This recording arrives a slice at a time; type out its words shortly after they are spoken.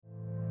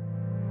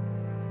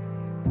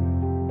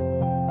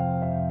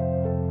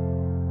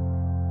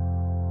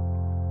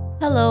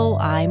Hello,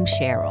 I'm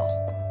Cheryl,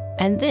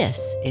 and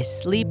this is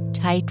Sleep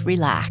Tight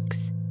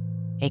Relax,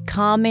 a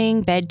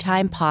calming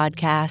bedtime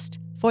podcast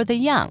for the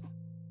young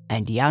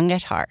and young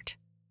at heart.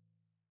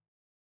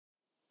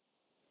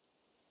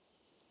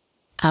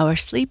 Our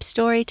sleep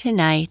story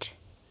tonight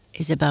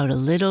is about a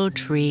little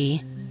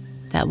tree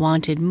that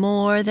wanted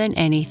more than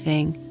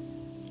anything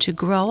to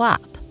grow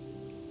up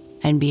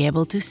and be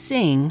able to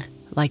sing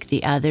like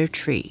the other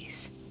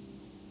trees.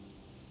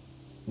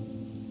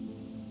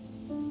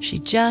 She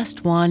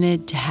just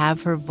wanted to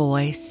have her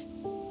voice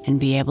and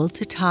be able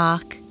to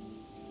talk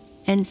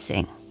and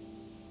sing.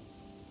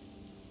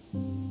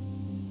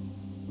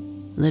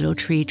 Little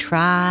tree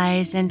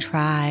tries and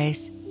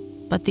tries,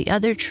 but the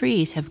other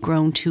trees have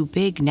grown too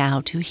big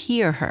now to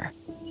hear her,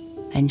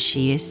 and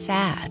she is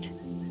sad.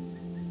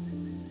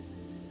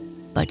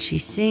 But she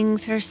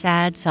sings her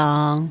sad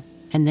song,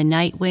 and the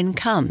night wind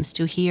comes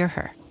to hear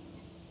her,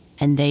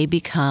 and they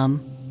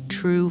become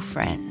true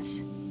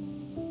friends.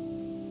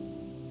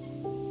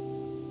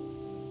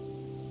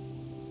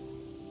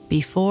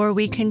 Before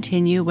we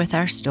continue with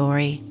our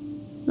story,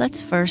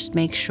 let's first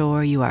make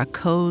sure you are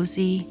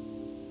cozy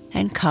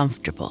and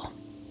comfortable.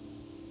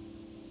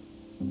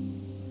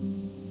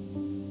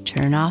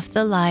 Turn off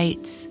the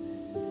lights,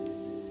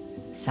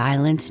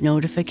 silence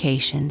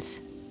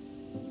notifications.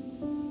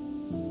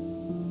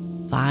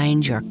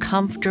 Find your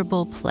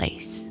comfortable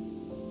place,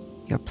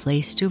 your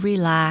place to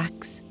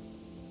relax,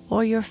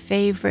 or your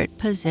favorite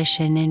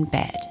position in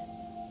bed.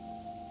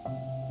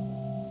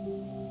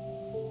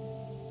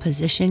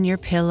 Position your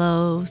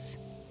pillows,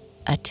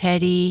 a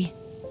teddy,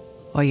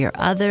 or your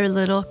other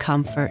little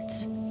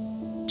comforts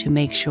to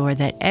make sure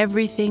that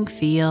everything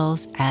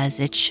feels as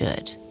it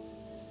should.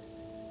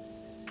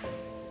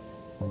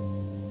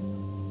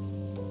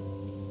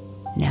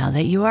 Now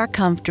that you are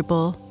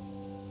comfortable,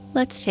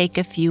 let's take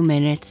a few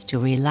minutes to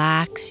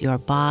relax your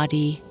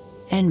body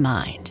and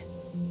mind.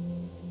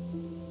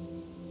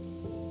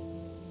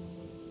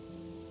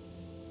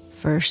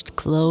 First,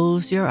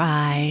 close your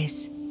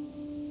eyes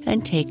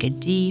and take a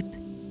deep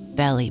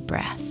belly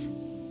breath.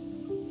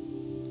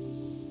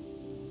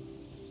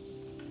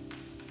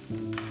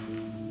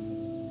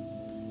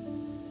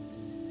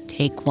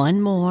 Take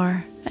one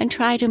more and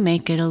try to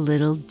make it a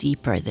little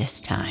deeper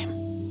this time.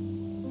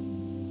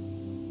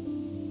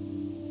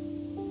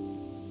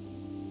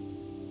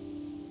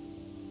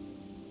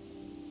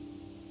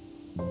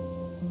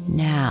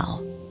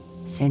 Now,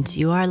 since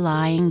you are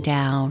lying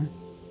down,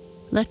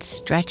 let's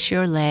stretch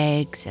your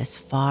legs as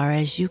far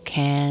as you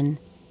can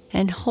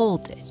and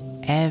hold it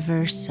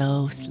ever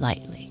so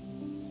slightly.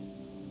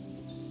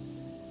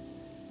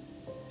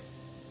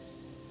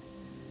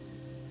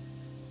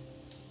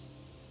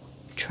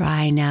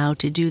 Try now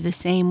to do the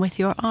same with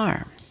your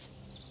arms.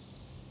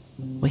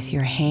 With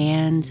your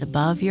hands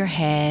above your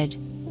head,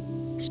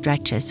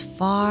 stretch as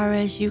far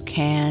as you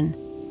can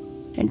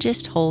and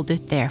just hold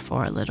it there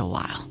for a little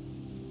while.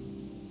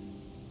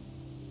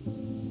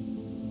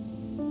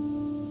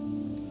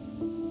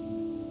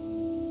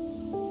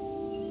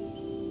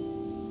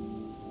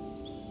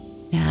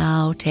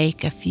 Now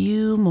take a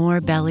few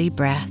more belly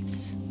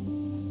breaths,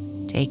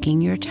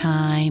 taking your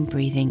time,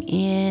 breathing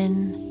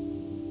in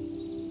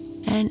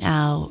and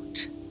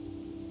out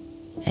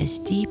as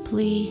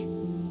deeply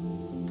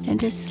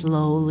and as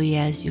slowly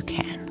as you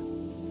can.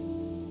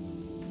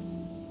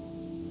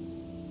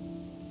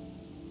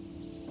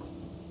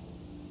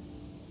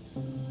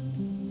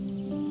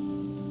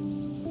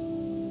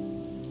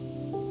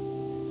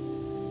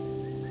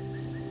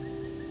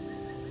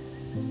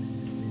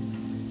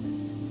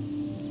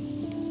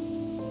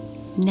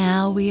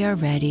 Now we are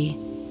ready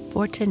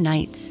for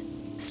tonight's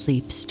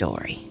sleep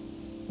story.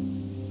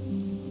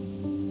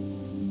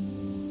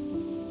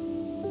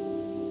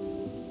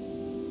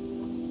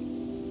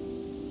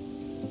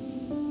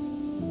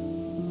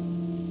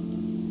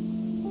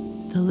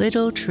 The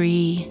little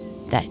tree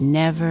that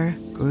never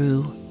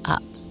grew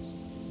up.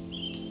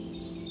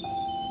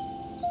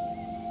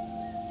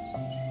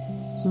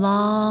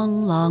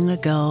 Long, long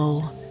ago,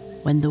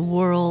 when the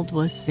world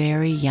was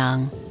very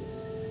young,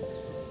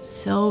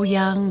 so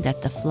young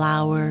that the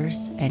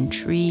flowers and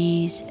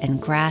trees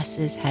and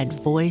grasses had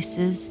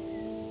voices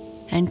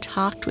and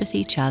talked with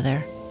each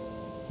other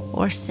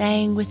or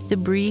sang with the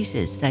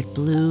breezes that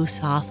blew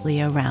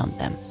softly around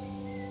them.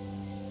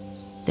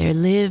 There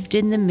lived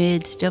in the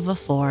midst of a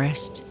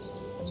forest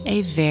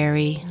a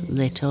very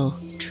little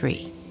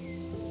tree.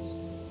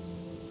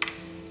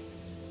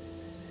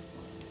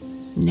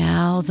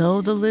 Now, though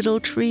the little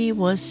tree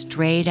was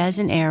straight as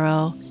an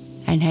arrow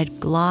and had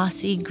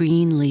glossy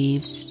green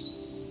leaves,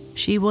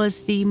 she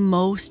was the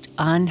most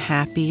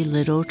unhappy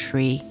little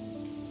tree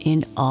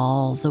in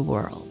all the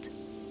world.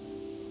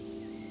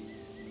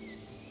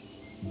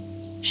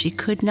 She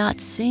could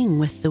not sing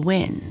with the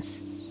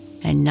winds,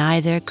 and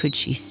neither could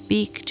she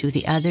speak to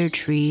the other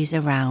trees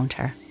around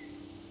her.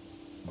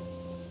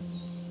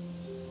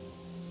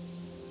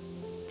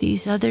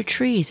 These other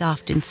trees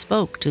often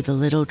spoke to the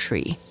little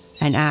tree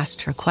and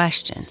asked her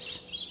questions.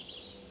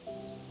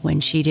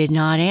 When she did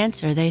not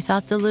answer, they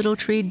thought the little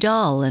tree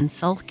dull and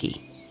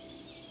sulky.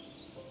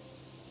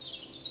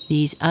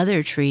 These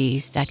other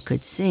trees that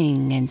could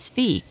sing and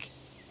speak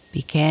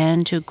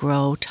began to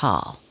grow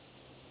tall.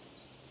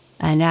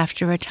 And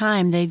after a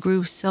time they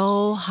grew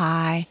so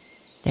high,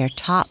 their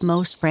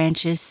topmost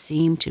branches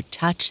seemed to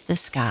touch the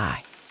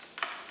sky.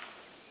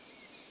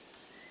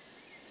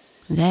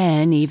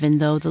 Then, even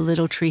though the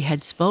little tree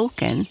had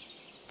spoken,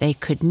 they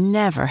could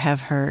never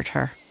have heard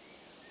her.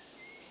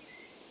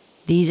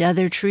 These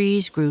other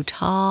trees grew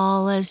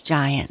tall as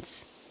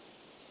giants.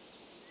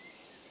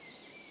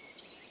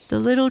 The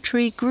little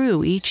tree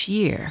grew each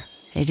year,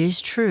 it is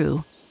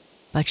true,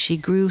 but she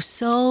grew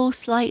so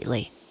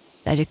slightly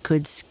that it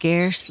could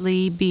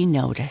scarcely be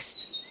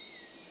noticed.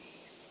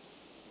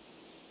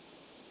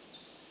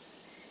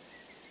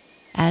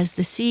 As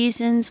the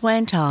seasons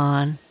went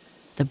on,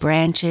 the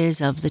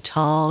branches of the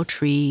tall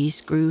trees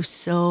grew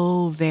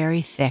so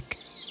very thick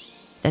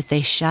that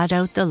they shut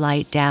out the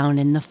light down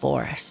in the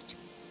forest.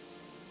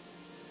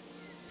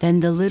 Then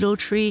the little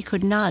tree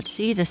could not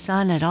see the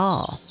sun at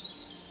all,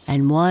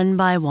 and one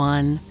by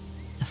one,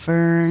 the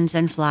ferns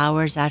and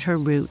flowers at her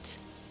roots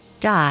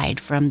died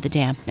from the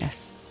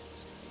dampness,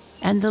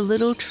 and the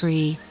little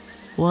tree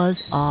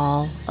was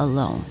all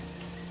alone.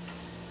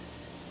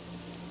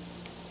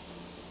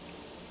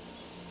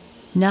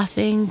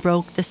 Nothing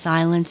broke the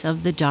silence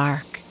of the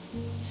dark,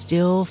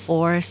 still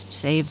forest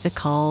save the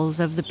calls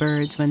of the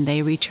birds when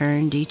they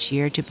returned each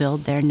year to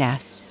build their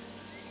nests,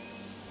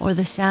 or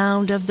the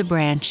sound of the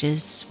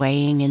branches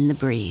swaying in the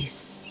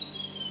breeze.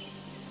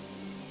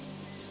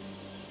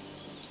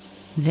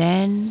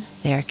 Then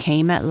there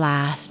came at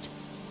last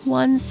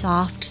one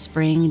soft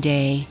spring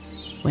day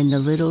when the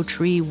little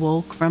tree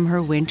woke from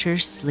her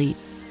winter's sleep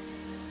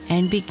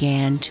and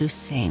began to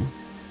sing.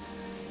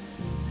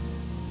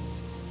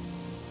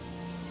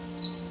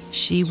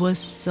 She was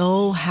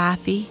so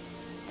happy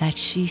that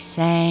she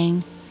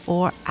sang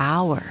for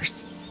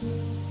hours.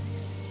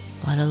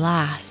 But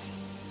alas,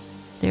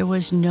 there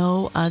was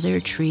no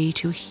other tree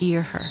to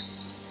hear her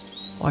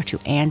or to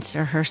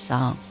answer her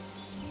song.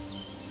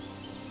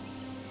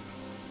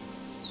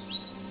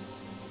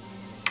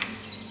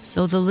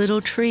 So the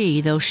little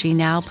tree, though she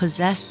now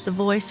possessed the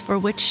voice for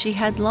which she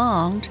had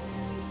longed,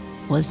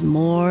 was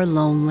more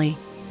lonely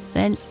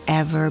than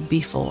ever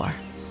before.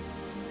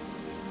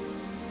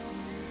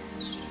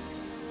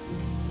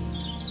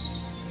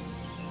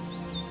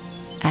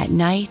 At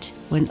night,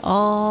 when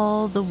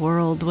all the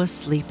world was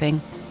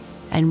sleeping,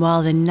 and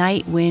while the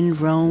night wind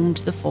roamed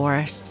the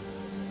forest,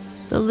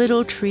 the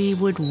little tree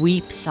would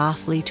weep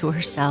softly to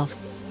herself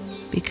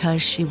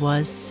because she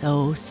was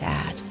so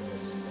sad.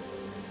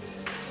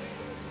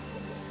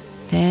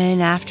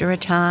 Then, after a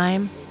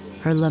time,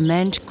 her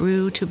lament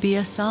grew to be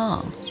a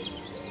song,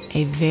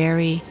 a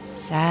very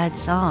sad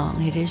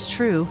song, it is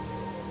true,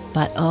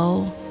 but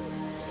oh,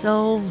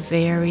 so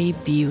very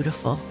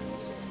beautiful.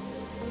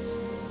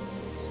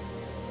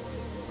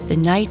 The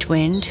night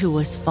wind, who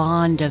was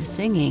fond of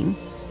singing,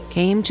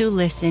 came to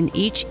listen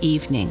each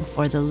evening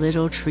for the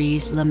little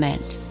tree's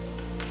lament,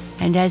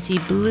 and as he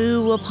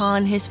blew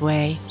upon his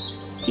way,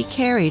 he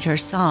carried her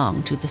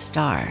song to the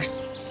stars.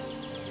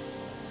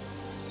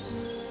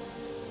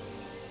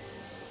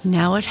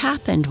 Now it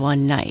happened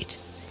one night,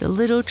 the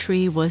little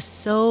tree was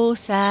so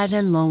sad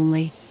and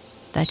lonely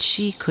that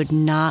she could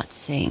not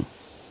sing.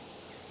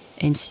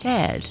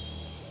 Instead,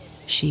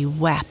 she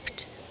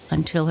wept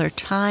until her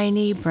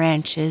tiny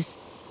branches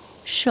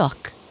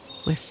shook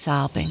with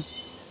sobbing.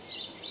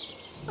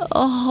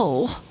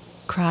 "Oh,"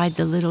 cried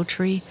the little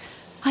tree,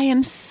 "I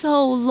am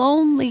so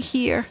lonely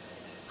here.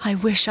 I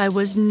wish I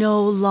was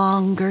no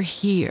longer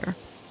here.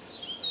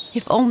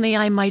 If only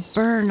I might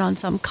burn on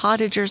some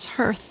cottager's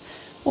hearth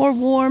or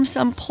warm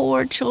some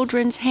poor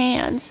children's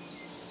hands.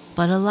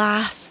 But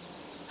alas,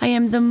 I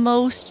am the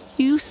most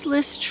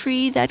useless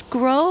tree that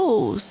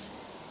grows."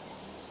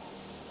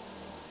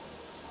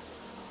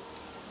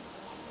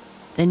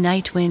 The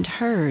night wind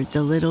heard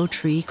the little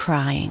tree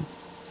crying,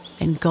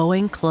 and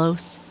going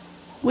close,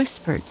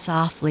 whispered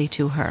softly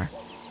to her,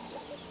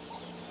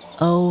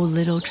 "Oh,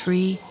 little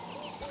tree,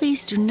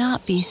 please do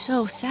not be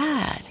so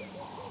sad.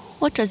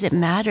 What does it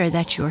matter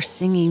that your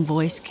singing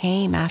voice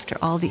came after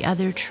all the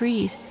other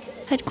trees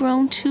had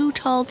grown too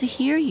tall to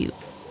hear you,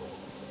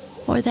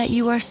 or that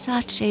you are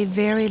such a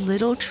very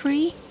little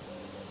tree?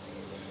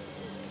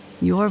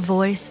 Your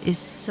voice is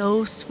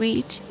so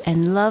sweet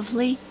and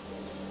lovely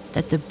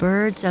that the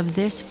birds of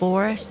this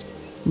forest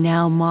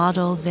now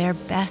model their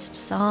best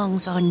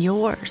songs on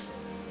yours.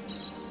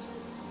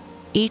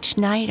 Each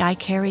night I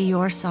carry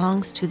your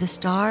songs to the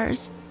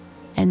stars,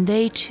 and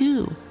they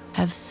too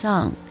have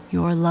sung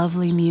your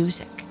lovely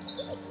music.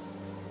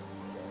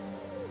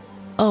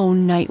 Oh,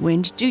 night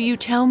wind, do you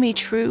tell me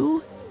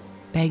true?"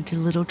 begged the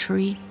little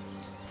tree.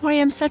 "For I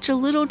am such a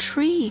little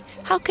tree.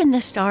 How can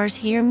the stars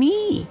hear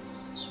me?"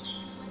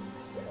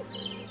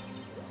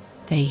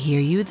 "They hear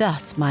you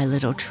thus, my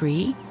little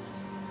tree,"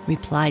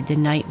 replied the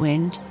night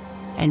wind,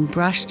 and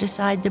brushed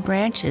aside the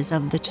branches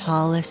of the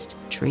tallest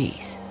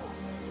trees.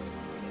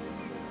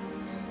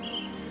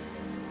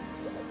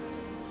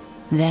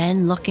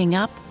 Then, looking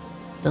up,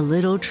 the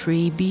little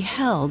tree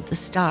beheld the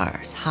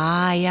stars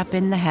high up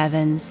in the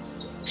heavens,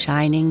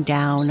 shining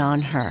down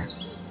on her.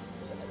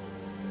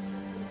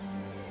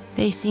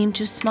 They seemed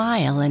to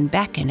smile and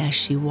beckon as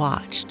she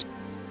watched,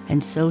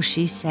 and so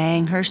she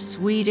sang her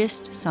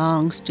sweetest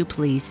songs to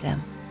please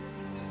them.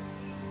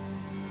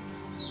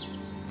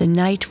 The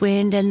night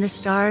wind and the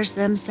stars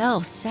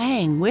themselves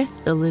sang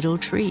with the little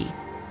tree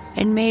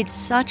and made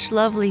such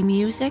lovely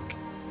music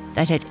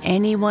that had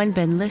anyone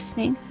been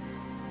listening,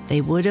 they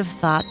would have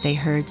thought they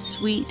heard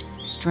sweet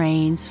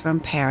strains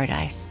from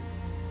paradise.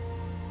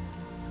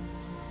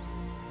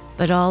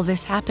 But all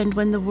this happened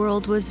when the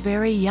world was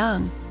very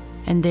young,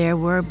 and there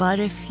were but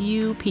a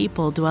few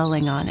people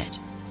dwelling on it.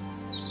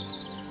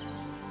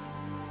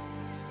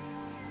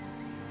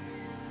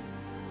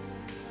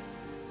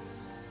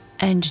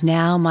 "And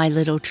now, my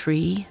little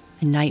tree,"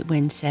 the night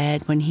wind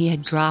said when he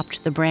had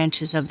dropped the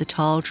branches of the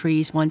tall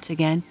trees once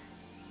again,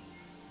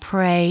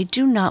 "pray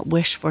do not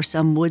wish for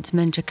some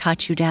woodsman to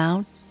cut you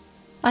down.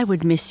 I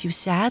would miss you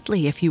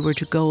sadly if you were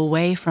to go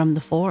away from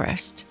the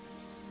forest."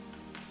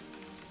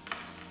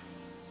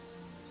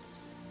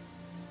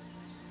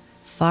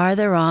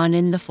 Farther on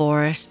in the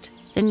forest,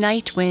 the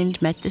night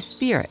wind met the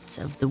spirits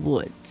of the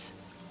woods.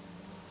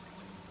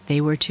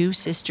 They were two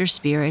sister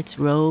spirits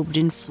robed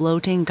in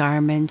floating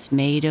garments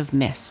made of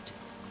mist.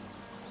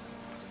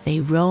 They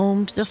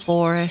roamed the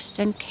forest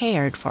and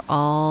cared for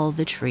all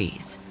the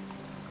trees.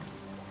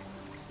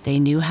 They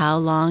knew how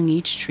long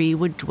each tree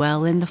would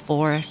dwell in the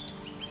forest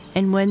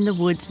and when the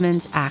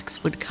woodsman's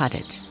axe would cut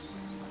it.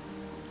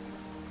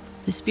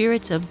 The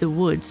spirits of the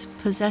woods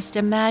possessed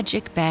a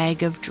magic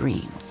bag of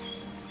dreams,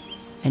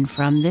 and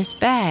from this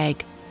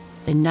bag,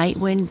 the night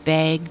wind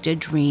begged a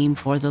dream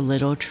for the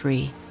little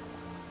tree.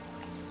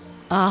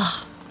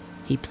 "Ah,"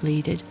 he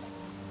pleaded,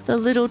 "the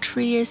little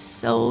tree is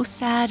so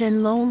sad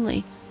and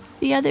lonely.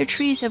 The other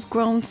trees have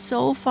grown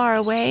so far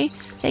away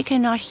they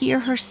cannot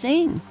hear her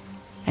sing,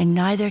 and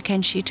neither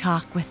can she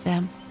talk with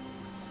them.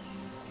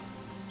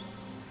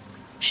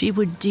 She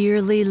would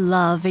dearly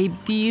love a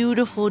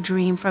beautiful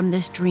dream from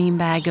this dream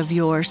bag of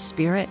yours,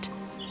 spirit."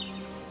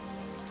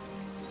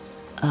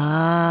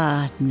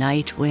 "Ah,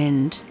 night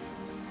wind,"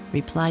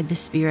 replied the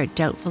spirit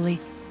doubtfully,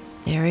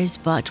 "there is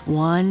but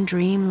one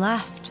dream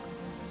left,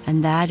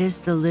 and that is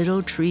the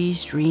little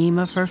tree's dream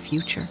of her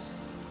future.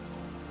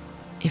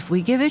 If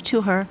we give it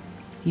to her,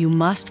 you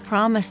must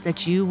promise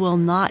that you will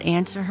not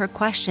answer her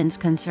questions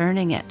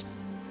concerning it,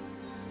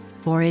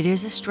 for it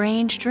is a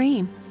strange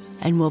dream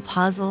and will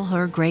puzzle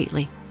her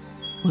greatly.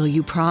 Will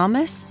you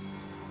promise?"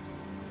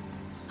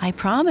 "I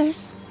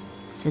promise,"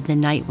 said the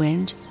night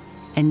wind,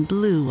 and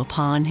blew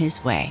upon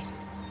his way.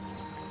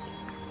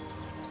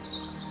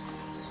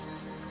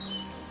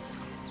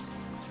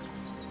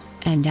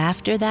 And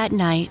after that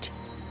night,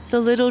 the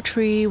little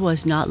tree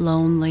was not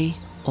lonely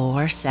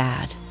or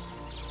sad.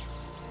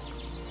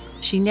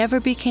 She never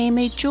became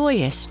a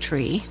joyous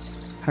tree.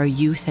 Her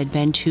youth had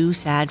been too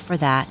sad for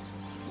that,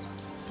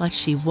 but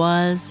she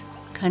was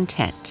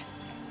content.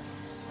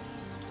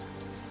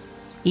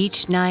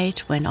 Each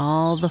night, when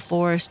all the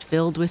forest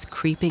filled with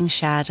creeping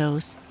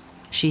shadows,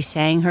 she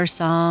sang her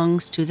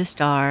songs to the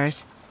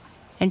stars,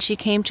 and she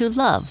came to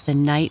love the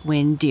night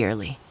wind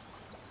dearly.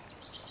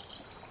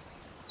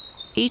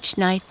 Each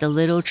night the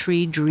little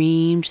tree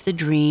dreamed the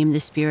dream the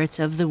spirits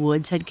of the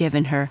woods had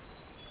given her,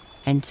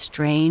 and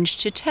strange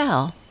to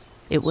tell,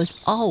 it was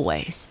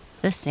always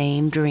the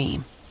same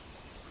dream.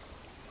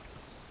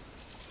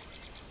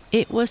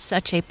 It was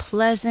such a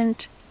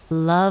pleasant,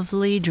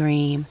 lovely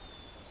dream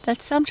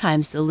that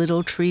sometimes the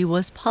little tree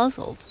was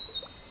puzzled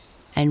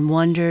and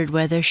wondered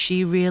whether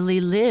she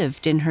really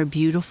lived in her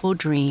beautiful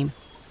dream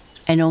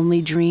and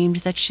only dreamed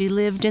that she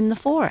lived in the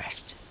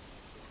forest.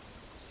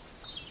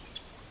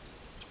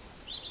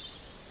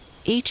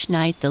 Each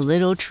night the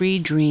little tree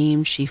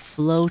dreamed she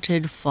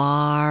floated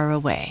far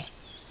away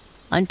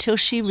until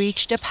she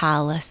reached a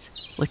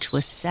palace which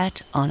was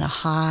set on a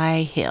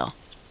high hill.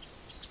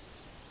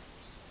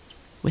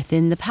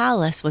 Within the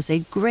palace was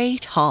a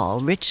great hall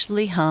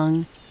richly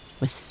hung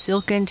with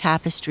silken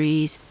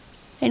tapestries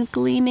and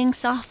gleaming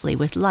softly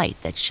with light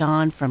that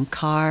shone from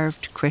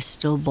carved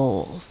crystal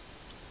bowls.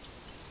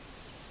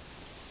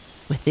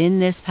 Within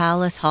this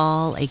palace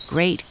hall, a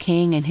great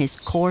king and his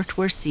court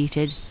were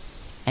seated,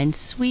 and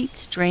sweet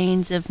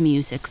strains of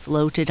music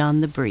floated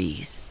on the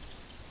breeze.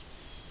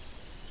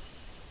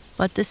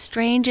 But the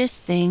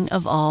strangest thing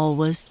of all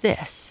was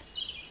this.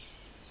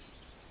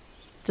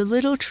 The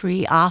little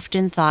tree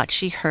often thought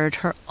she heard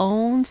her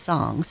own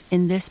songs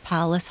in this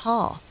palace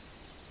hall.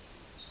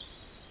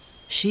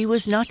 She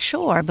was not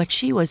sure, but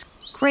she was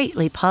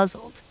greatly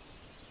puzzled.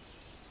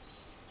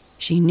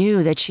 She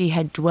knew that she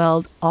had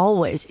dwelled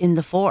always in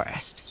the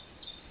forest,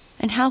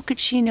 and how could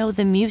she know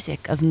the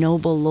music of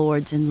noble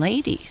lords and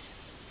ladies?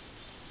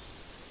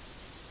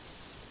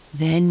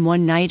 Then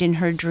one night in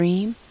her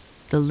dream,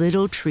 the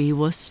little tree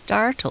was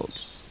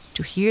startled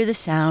to hear the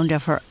sound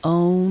of her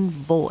own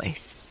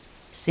voice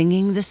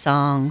singing the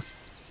songs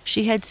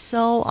she had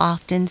so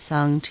often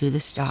sung to the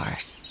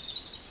stars.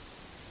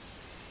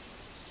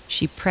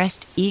 She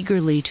pressed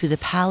eagerly to the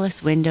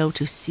palace window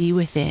to see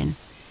within,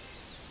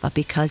 but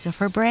because of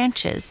her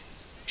branches,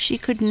 she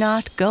could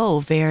not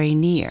go very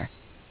near,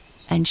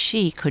 and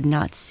she could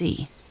not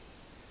see.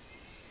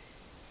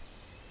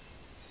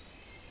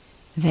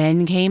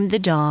 Then came the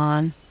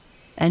dawn,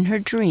 and her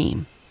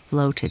dream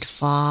floated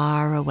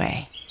far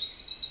away.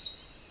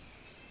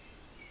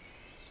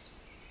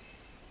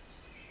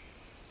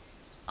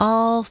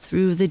 All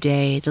through the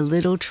day, the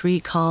little tree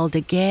called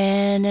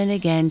again and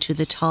again to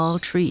the tall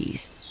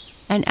trees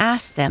and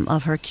asked them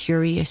of her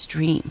curious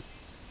dream.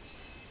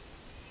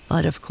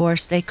 But of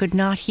course they could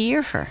not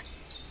hear her.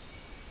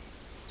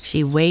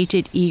 She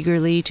waited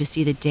eagerly to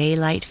see the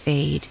daylight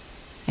fade,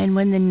 and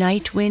when the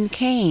night wind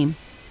came,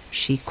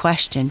 she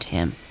questioned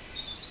him.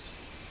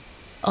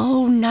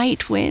 "Oh,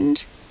 night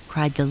wind,"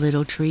 cried the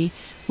little tree,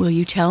 "will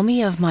you tell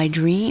me of my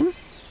dream?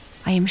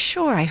 I am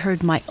sure I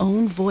heard my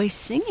own voice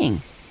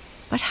singing.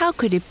 But how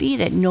could it be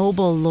that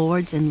noble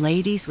lords and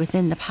ladies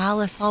within the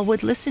palace hall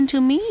would listen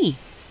to me?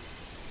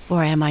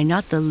 For am I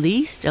not the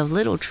least of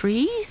little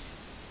trees?"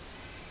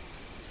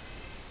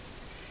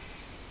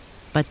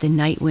 But the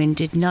night wind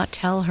did not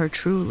tell her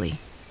truly.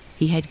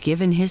 He had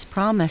given his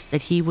promise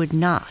that he would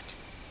not,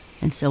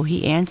 and so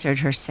he answered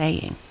her,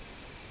 saying,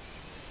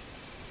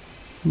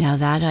 "Now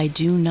that I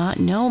do not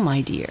know,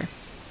 my dear,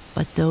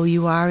 but though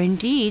you are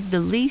indeed the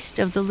least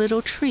of the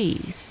little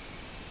trees,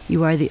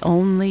 you are the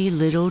only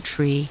little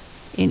tree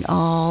in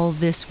all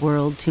this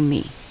world to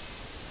me.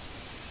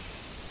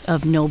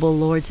 Of noble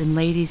lords and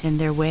ladies and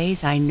their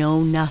ways I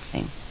know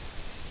nothing,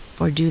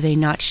 for do they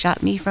not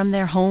shut me from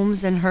their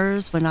homes and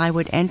hers when I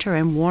would enter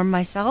and warm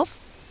myself?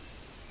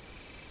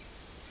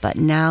 But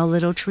now,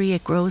 little tree,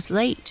 it grows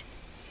late.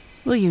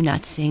 Will you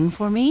not sing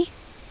for me?"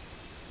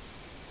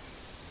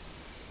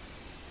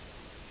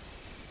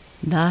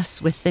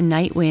 Thus, with the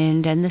night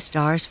wind and the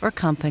stars for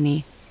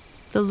company,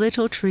 the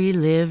little tree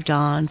lived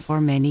on for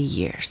many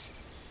years.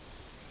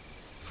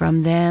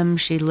 From them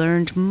she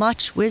learned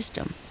much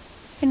wisdom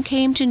and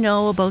came to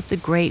know about the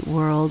great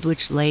world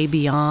which lay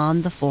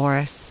beyond the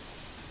forest,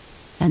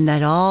 and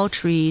that all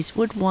trees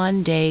would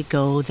one day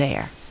go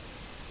there.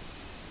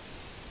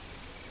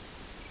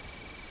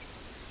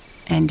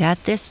 And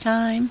at this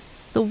time,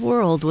 the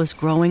world was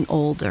growing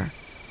older,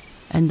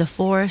 and the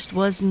forest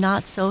was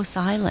not so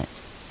silent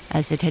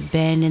as it had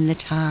been in the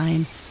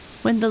time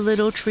when the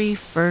little tree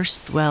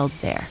first dwelled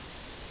there.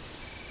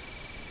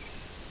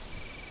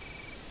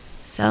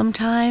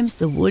 Sometimes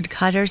the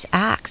woodcutter's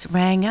axe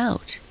rang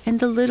out, and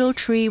the little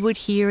tree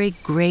would hear a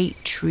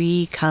great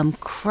tree come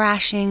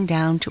crashing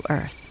down to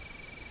earth.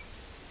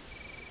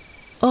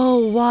 "Oh,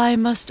 why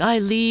must I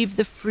leave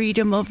the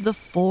freedom of the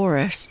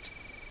forest?"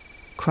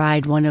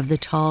 cried one of the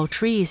tall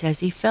trees as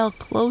he fell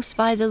close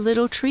by the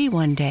little tree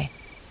one day.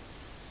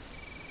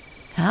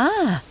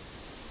 "Ah,"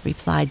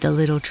 replied the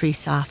little tree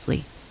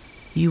softly,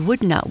 "you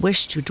would not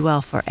wish to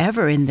dwell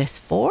forever in this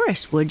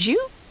forest, would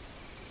you?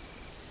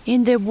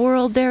 In the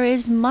world there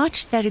is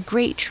much that a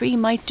great tree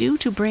might do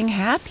to bring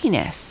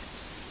happiness."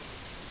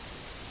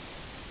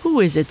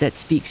 "Who is it that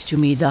speaks to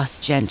me thus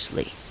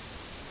gently?"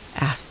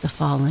 asked the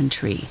fallen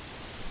tree.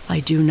 "I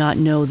do not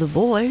know the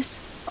voice,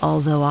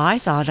 although I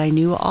thought I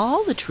knew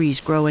all the trees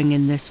growing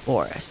in this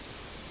forest,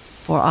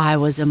 for I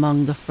was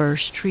among the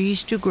first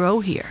trees to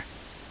grow here."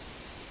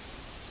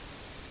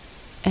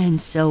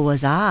 "And so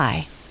was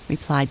I,"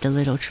 replied the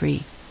little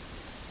tree.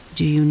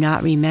 "Do you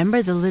not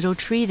remember the little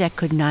tree that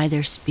could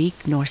neither speak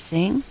nor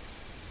sing?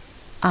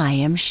 I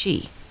am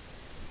she.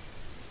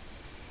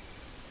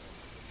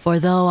 For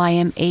though I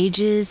am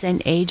ages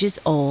and ages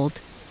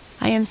old,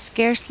 I am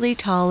scarcely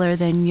taller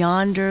than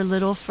yonder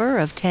little fir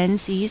of 10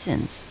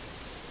 seasons."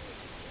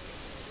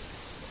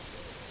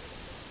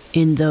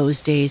 "In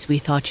those days we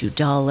thought you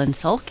dull and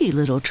sulky,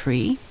 little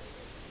tree,"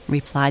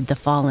 replied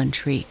the fallen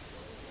tree.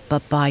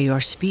 "But by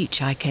your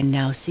speech I can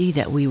now see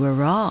that we were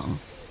wrong.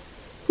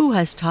 Who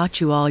has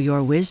taught you all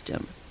your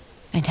wisdom?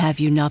 And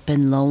have you not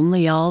been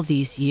lonely all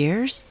these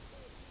years?"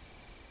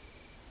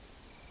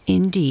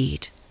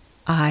 "Indeed,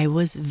 I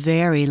was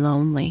very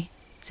lonely,"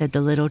 said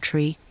the little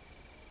tree.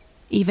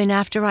 "Even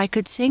after I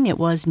could sing, it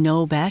was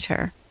no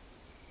better.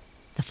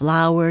 The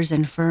flowers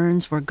and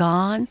ferns were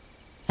gone,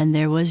 and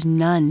there was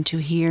none to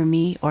hear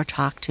me or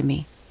talk to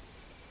me.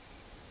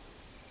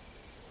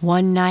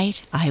 One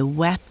night I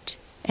wept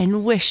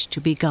and wished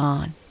to be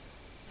gone,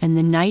 and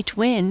the night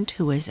wind,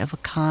 who is of a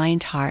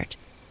kind heart,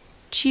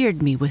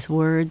 cheered me with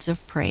words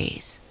of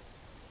praise.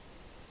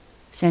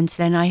 Since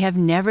then I have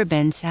never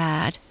been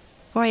sad,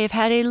 for I have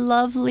had a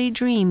lovely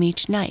dream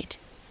each night,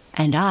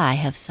 and I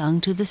have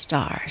sung to the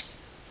stars."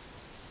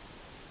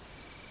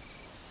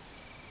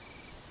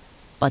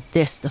 But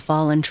this the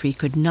fallen tree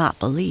could not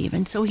believe,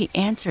 and so he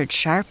answered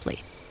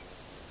sharply,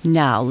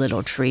 "Now,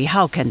 little tree,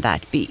 how can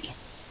that be?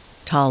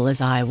 Tall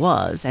as I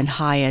was, and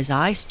high as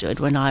I stood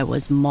when I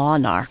was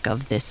monarch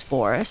of this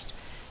forest,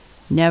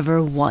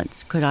 never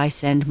once could I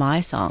send my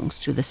songs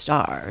to the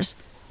stars,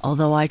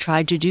 although I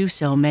tried to do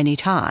so many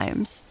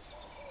times.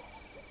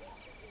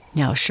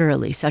 Now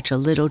surely such a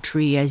little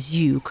tree as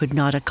you could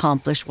not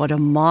accomplish what a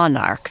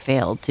monarch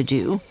failed to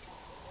do.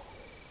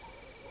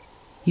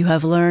 You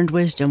have learned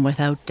wisdom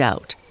without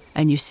doubt,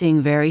 and you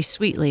sing very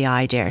sweetly,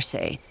 I dare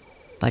say.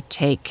 But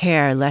take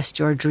care lest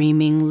your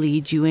dreaming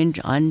lead you in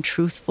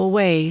untruthful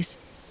ways."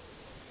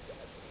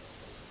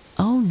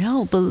 "Oh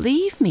no,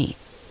 believe me,"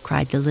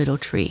 cried the little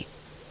tree.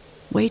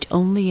 "Wait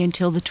only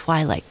until the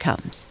twilight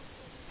comes,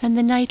 and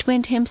the night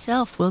wind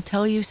himself will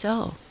tell you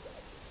so."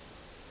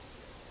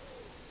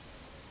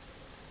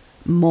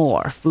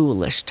 "More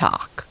foolish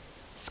talk,"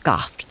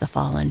 scoffed the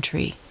fallen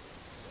tree.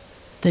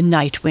 "The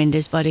night wind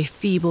is but a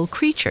feeble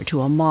creature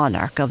to a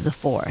monarch of the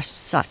forest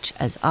such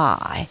as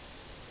I.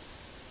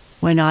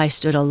 When I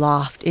stood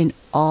aloft in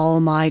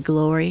all my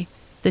glory,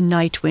 the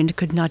night wind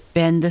could not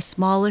bend the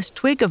smallest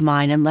twig of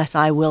mine unless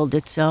I willed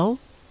it so."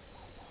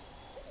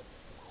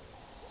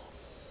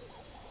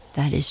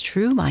 "That is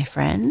true, my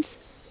friends,"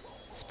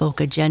 spoke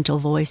a gentle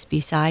voice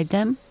beside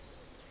them.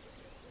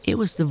 It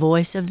was the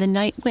voice of the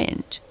night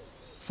wind,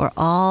 for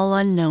all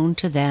unknown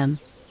to them,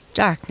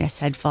 darkness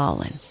had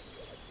fallen.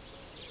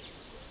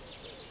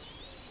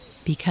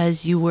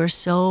 "Because you were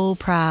so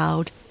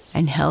proud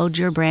and held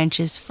your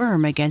branches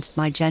firm against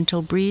my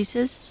gentle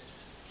breezes,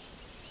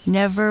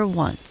 never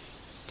once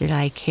did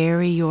I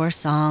carry your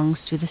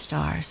songs to the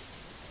stars,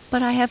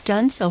 but I have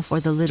done so for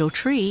the little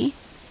tree."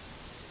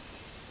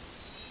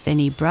 Then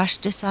he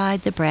brushed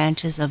aside the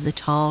branches of the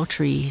tall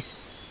trees,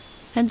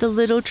 and the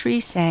little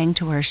tree sang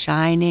to her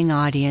shining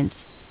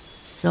audience,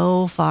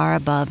 so far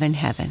above in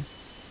heaven.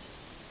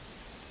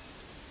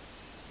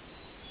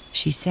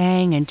 She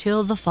sang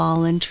until the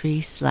fallen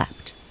tree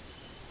slept,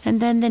 and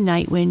then the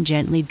night wind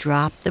gently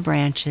dropped the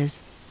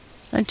branches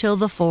until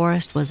the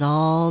forest was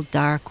all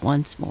dark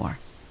once more.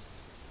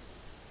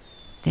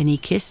 Then he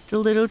kissed the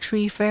little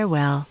tree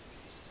farewell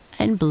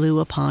and blew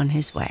upon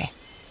his way.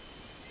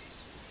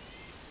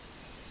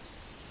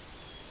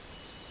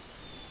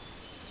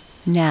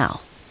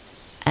 Now,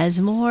 as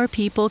more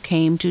people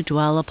came to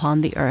dwell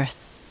upon the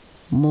earth,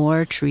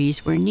 more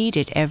trees were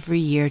needed every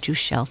year to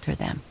shelter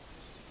them.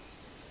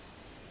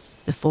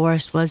 The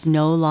forest was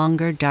no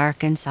longer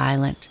dark and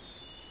silent.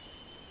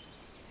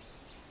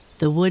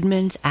 The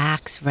woodman's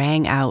axe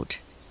rang out,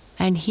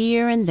 and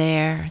here and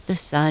there the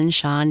sun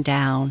shone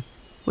down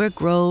where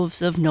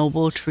groves of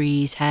noble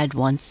trees had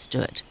once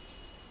stood.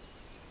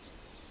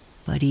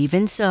 But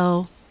even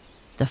so,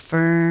 the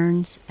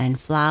ferns and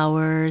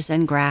flowers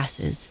and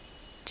grasses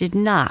did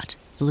not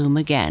bloom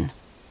again.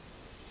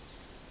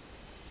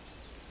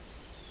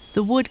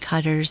 The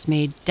woodcutters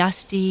made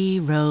dusty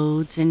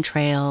roads and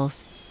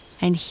trails,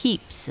 and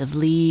heaps of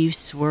leaves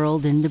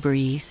swirled in the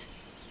breeze.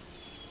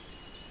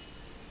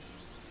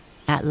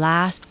 At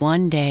last,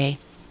 one day,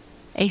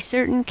 a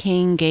certain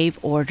king gave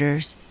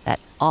orders that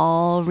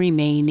all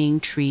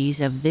remaining trees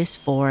of this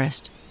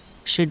forest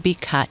should be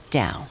cut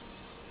down.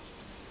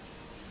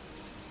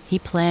 He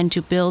planned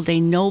to build a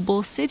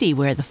noble city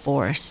where the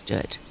forest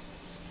stood.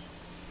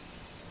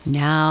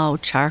 Now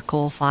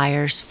charcoal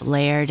fires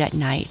flared at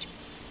night,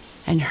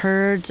 and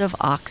herds of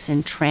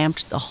oxen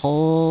tramped the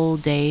whole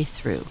day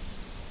through.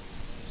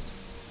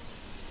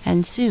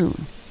 And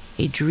soon,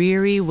 a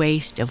dreary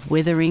waste of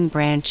withering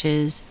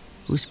branches,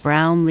 whose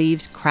brown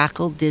leaves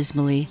crackled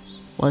dismally,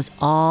 was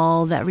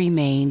all that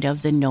remained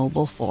of the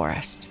noble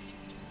forest.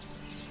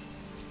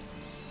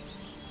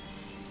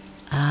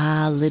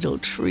 "Ah, little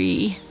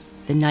tree,"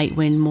 the night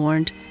wind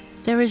mourned,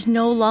 "there is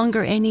no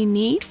longer any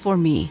need for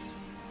me.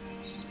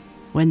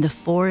 When the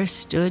forest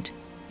stood,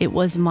 it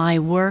was my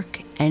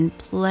work and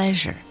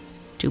pleasure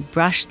to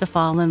brush the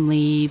fallen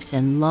leaves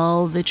and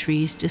lull the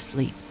trees to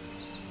sleep.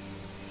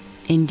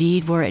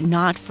 Indeed, were it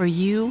not for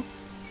you,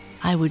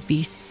 I would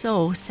be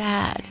so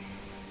sad.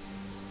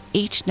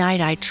 Each night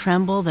I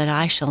tremble that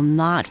I shall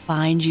not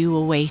find you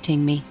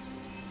awaiting me."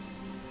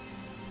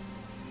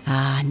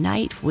 "Ah,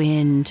 night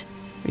wind,"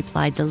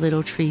 replied the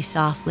little tree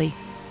softly,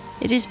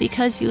 "it is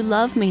because you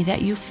love me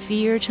that you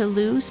fear to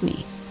lose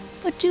me,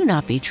 but do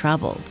not be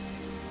troubled.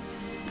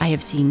 I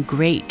have seen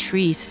great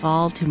trees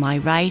fall to my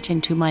right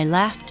and to my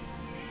left,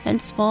 and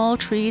small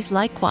trees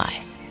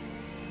likewise.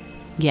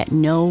 Yet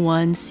no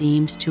one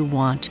seems to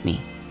want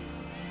me.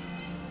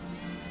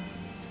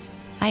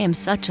 I am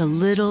such a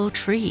little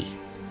tree.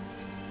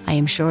 I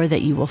am sure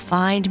that you will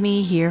find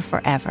me here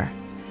forever.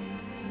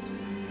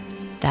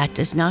 That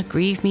does not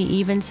grieve me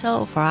even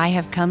so, for I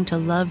have come to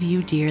love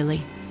you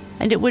dearly,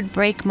 and it would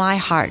break my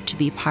heart to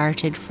be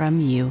parted from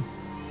you."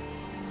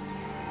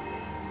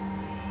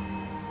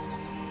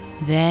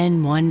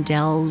 Then one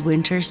dull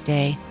winter's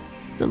day,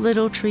 the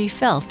little tree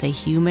felt a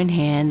human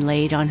hand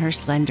laid on her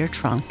slender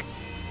trunk,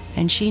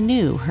 and she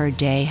knew her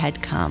day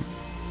had come.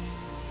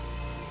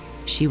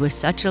 She was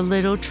such a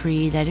little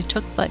tree that it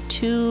took but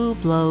 2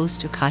 blows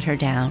to cut her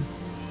down.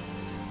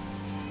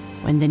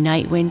 When the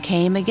night wind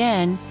came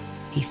again,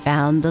 he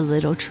found the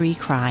little tree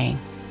crying.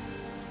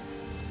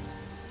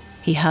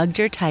 He hugged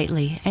her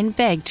tightly and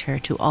begged her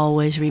to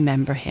always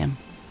remember him.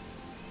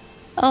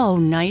 "Oh,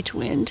 night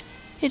wind,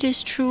 it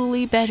is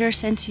truly better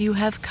since you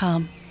have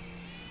come,"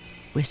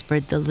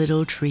 whispered the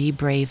little tree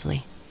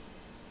bravely.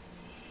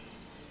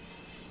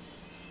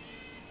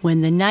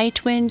 When the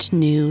night wind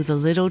knew the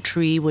little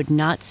tree would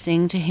not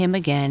sing to him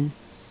again,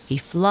 he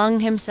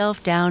flung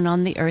himself down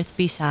on the earth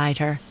beside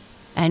her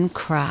and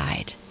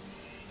cried.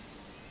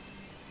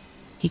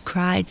 He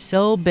cried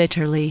so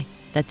bitterly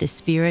that the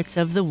spirits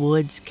of the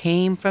woods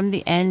came from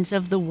the ends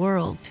of the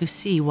world to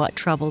see what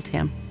troubled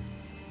him.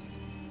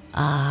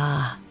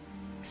 "Ah,"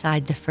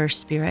 sighed the first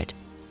spirit,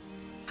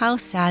 "how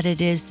sad it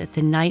is that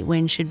the night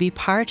wind should be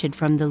parted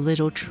from the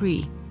little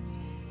tree.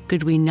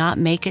 Could we not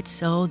make it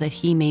so that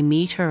he may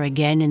meet her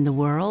again in the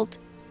world?"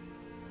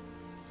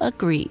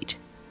 "Agreed,"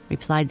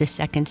 replied the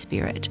second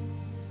spirit.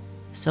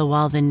 So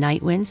while the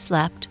night wind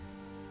slept,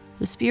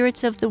 the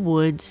spirits of the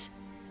woods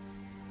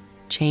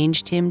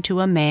changed him to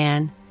a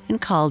man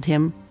and called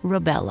him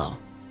Robello.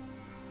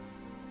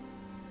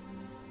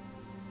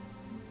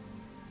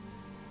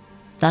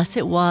 Thus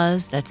it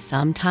was that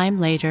some time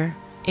later,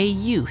 a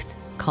youth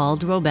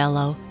called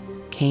Robello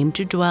came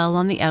to dwell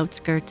on the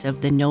outskirts of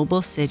the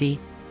noble city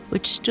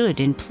which stood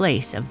in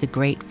place of the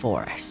great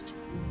forest.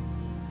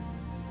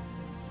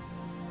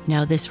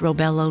 Now this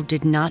Robello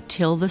did not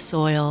till the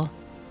soil,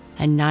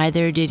 and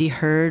neither did he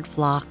herd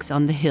flocks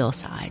on the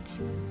hillsides.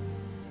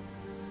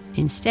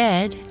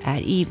 Instead,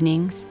 at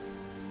evenings,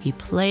 he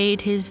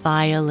played his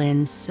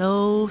violin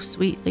so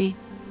sweetly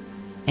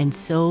and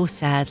so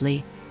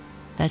sadly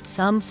that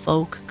some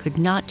folk could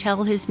not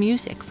tell his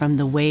music from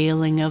the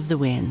wailing of the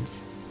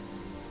winds.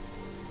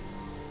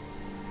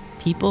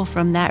 People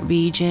from that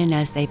region,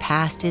 as they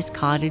passed his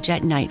cottage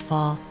at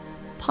nightfall,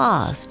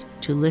 paused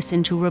to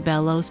listen to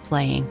Robello's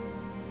playing,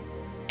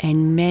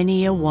 and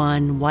many a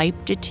one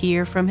wiped a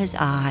tear from his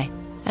eye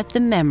at the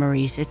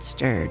memories it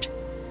stirred.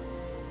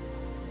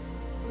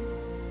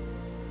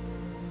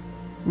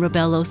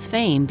 Robello's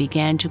fame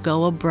began to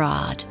go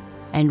abroad,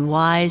 and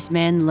wise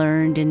men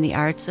learned in the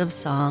arts of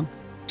song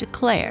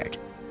declared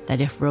that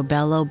if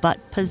Robello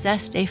but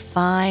possessed a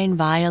fine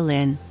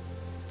violin,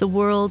 the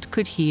world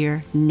could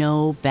hear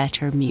no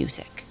better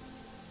music.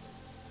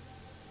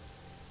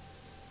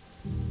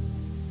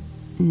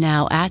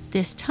 Now at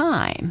this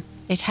time,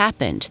 it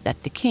happened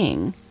that the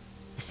king,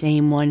 the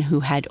same one who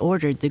had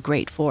ordered the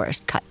great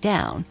forest cut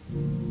down,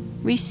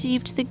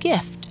 received the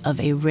gift of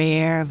a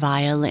rare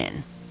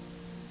violin.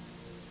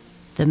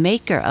 The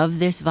maker of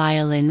this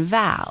violin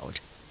vowed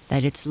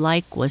that its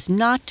like was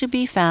not to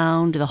be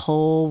found the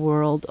whole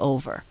world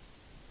over.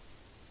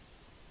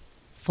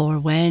 For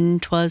when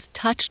 'twas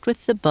touched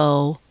with the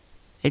bow,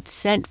 it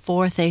sent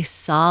forth a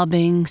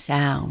sobbing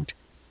sound,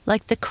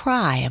 like the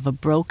cry of a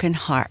broken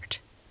heart.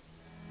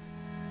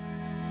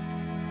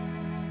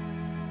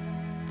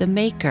 The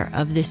maker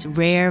of this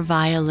rare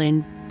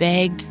violin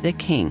begged the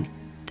king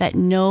that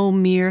no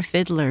mere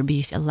fiddler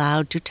be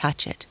allowed to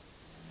touch it,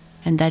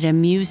 and that a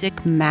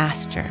music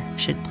master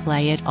should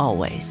play it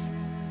always.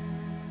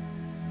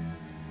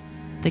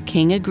 The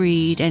king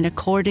agreed and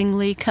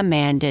accordingly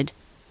commanded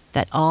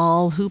that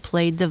all who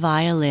played the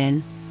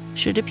violin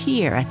should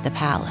appear at the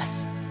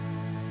palace.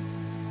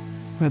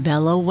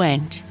 Robello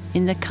went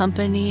in the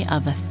company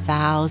of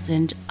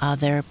 1,000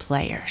 other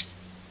players.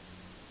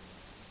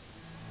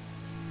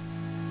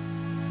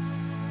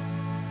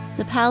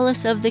 The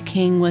palace of the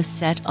king was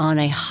set on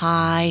a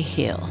high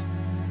hill,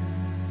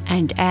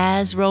 and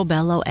as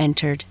Robello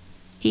entered,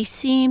 he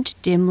seemed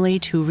dimly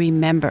to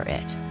remember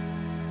it,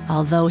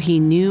 although he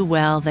knew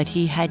well that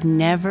he had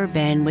never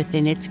been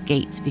within its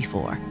gates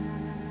before.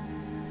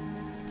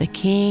 The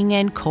king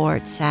and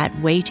court sat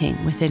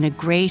waiting within a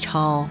great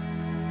hall,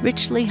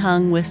 richly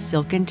hung with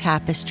silken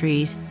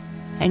tapestries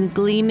and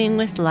gleaming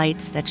with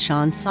lights that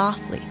shone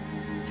softly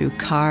through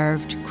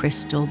carved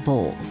crystal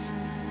bowls.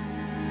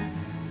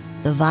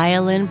 The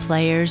violin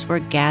players were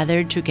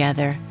gathered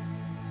together,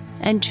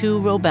 and to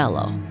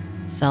Robello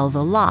fell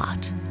the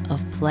lot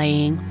of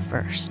playing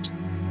first.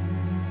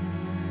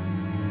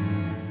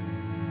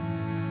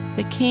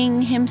 The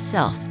king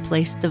himself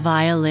placed the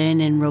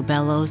violin in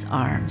Robello's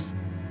arms,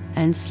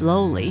 and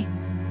slowly,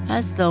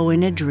 as though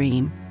in a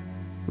dream,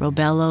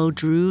 Robello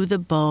drew the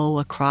bow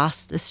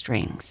across the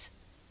strings.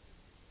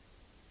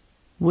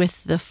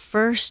 With the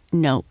first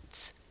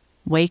notes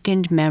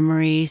wakened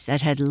memories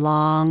that had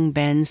long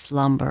been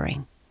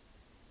slumbering.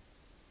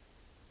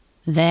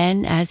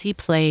 Then, as he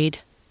played,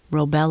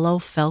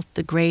 Robello felt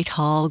the great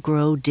hall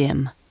grow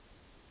dim,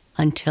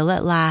 until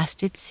at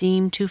last it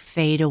seemed to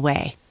fade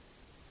away,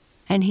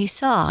 and he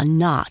saw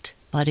naught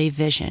but a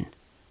vision,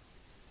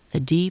 the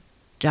deep,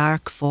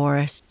 dark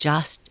forest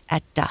just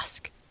at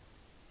dusk,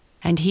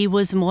 and he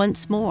was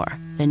once more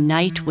the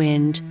night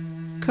wind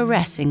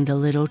caressing the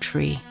little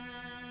tree.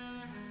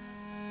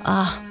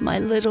 "Ah, my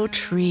little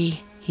tree,"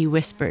 he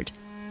whispered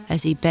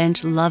as he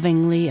bent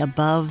lovingly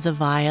above the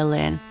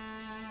violin.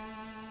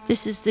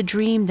 "This is the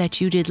dream that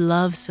you did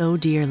love so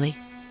dearly.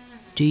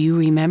 Do you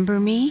remember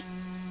me?"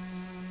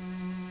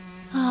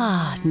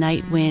 "Ah,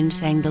 night wind,"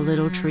 sang the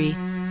little tree,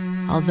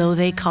 "although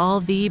they call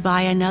thee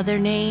by another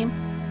name,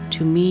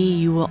 to me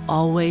you will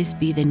always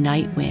be the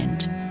night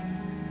wind.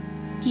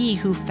 He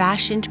who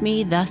fashioned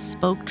me thus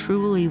spoke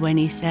truly when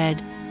he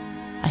said,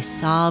 'I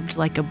sobbed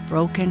like a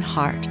broken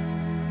heart,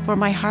 for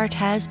my heart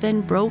has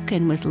been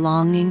broken with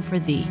longing for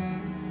thee.'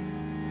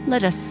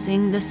 Let us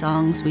sing the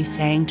songs we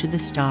sang to the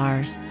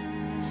stars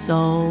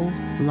so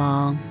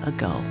long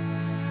ago.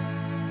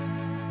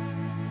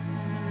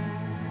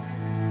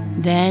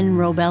 Then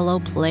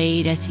Robello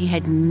played as he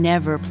had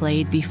never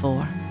played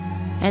before,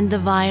 and the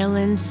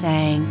violin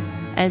sang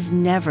as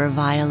never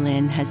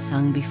violin had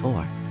sung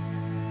before.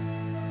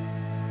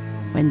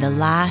 When the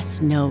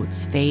last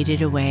notes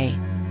faded away,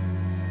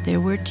 there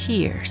were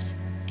tears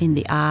in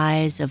the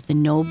eyes of the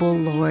noble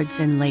lords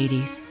and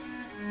ladies,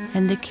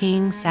 and the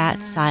king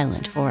sat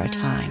silent for a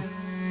time.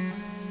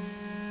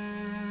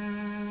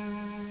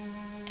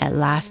 At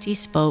last he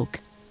spoke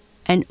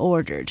and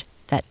ordered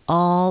that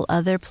all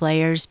other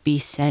players be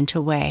sent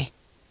away,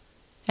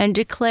 and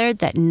declared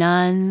that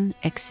none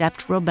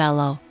except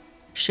Robello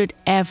should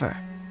ever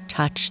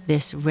touch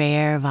this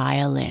rare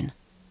violin.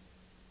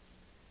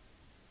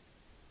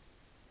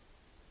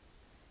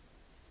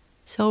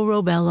 So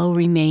Robello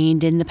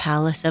remained in the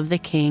palace of the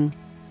king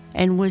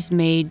and was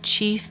made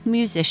chief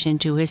musician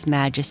to his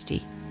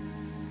majesty.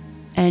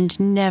 And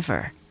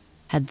never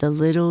had the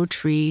little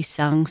tree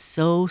sung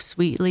so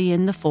sweetly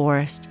in the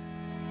forest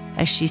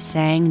as she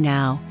sang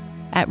now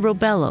at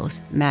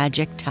Robello's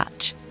magic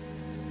touch.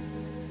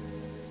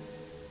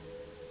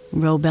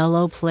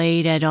 Robello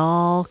played at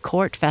all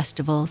court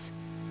festivals,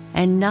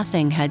 and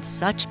nothing had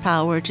such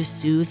power to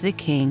soothe the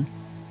king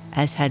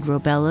as had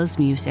Robello's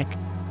music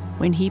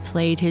when he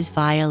played his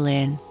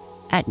violin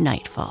at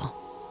nightfall.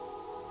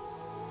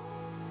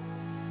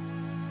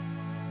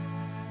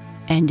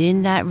 And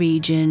in that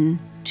region,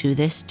 to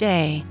this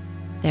day,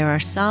 there are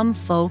some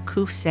folk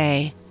who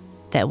say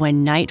that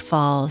when night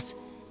falls,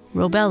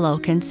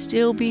 Robello can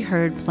still be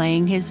heard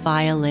playing his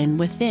violin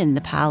within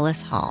the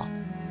palace hall.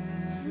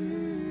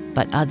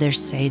 But others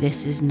say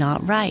this is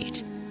not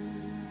right.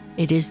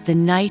 It is the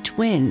night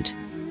wind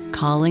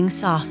calling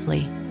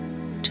softly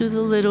to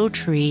the little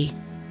tree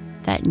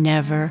that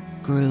never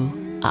grew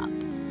up.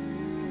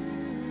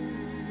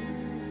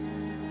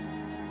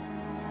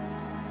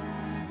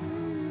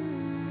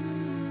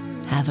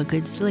 Have a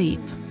good sleep.